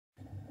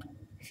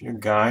If your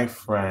guy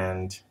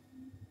friend,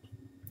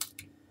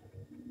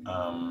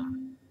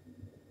 um,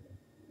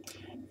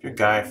 if your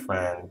guy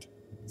friend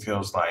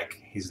feels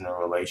like he's in a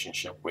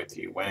relationship with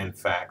you, when in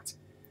fact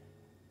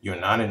you're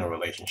not in a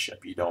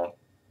relationship, you don't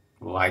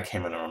like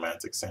him in a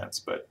romantic sense,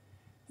 but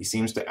he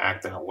seems to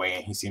act in a way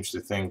and he seems to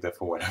think that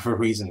for whatever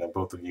reason that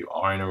both of you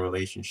are in a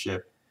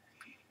relationship,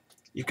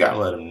 you've got to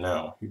let him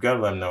know. You've got to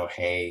let him know,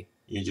 hey,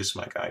 you're just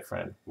my guy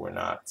friend. We're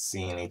not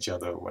seeing each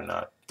other. We're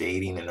not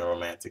dating in a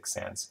romantic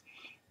sense.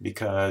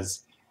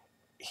 Because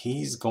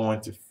he's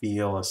going to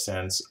feel a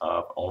sense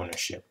of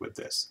ownership with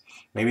this.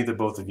 Maybe the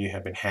both of you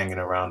have been hanging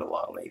around a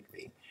lot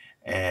lately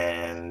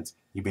and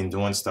you've been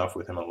doing stuff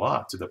with him a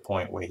lot to the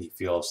point where he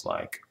feels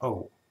like,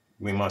 oh,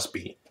 we must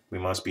be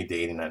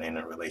dating and in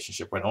a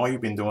relationship when all you've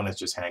been doing is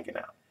just hanging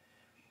out.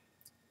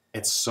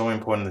 It's so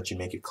important that you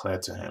make it clear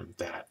to him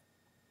that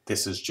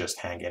this is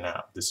just hanging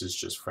out. This is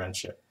just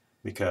friendship.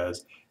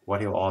 Because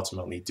what he'll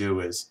ultimately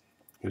do is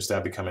he'll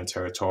start becoming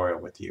territorial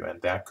with you,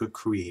 and that could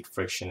create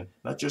friction,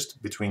 not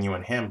just between you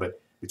and him,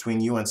 but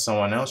between you and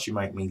someone else you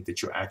might meet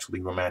that you're actually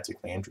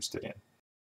romantically interested in.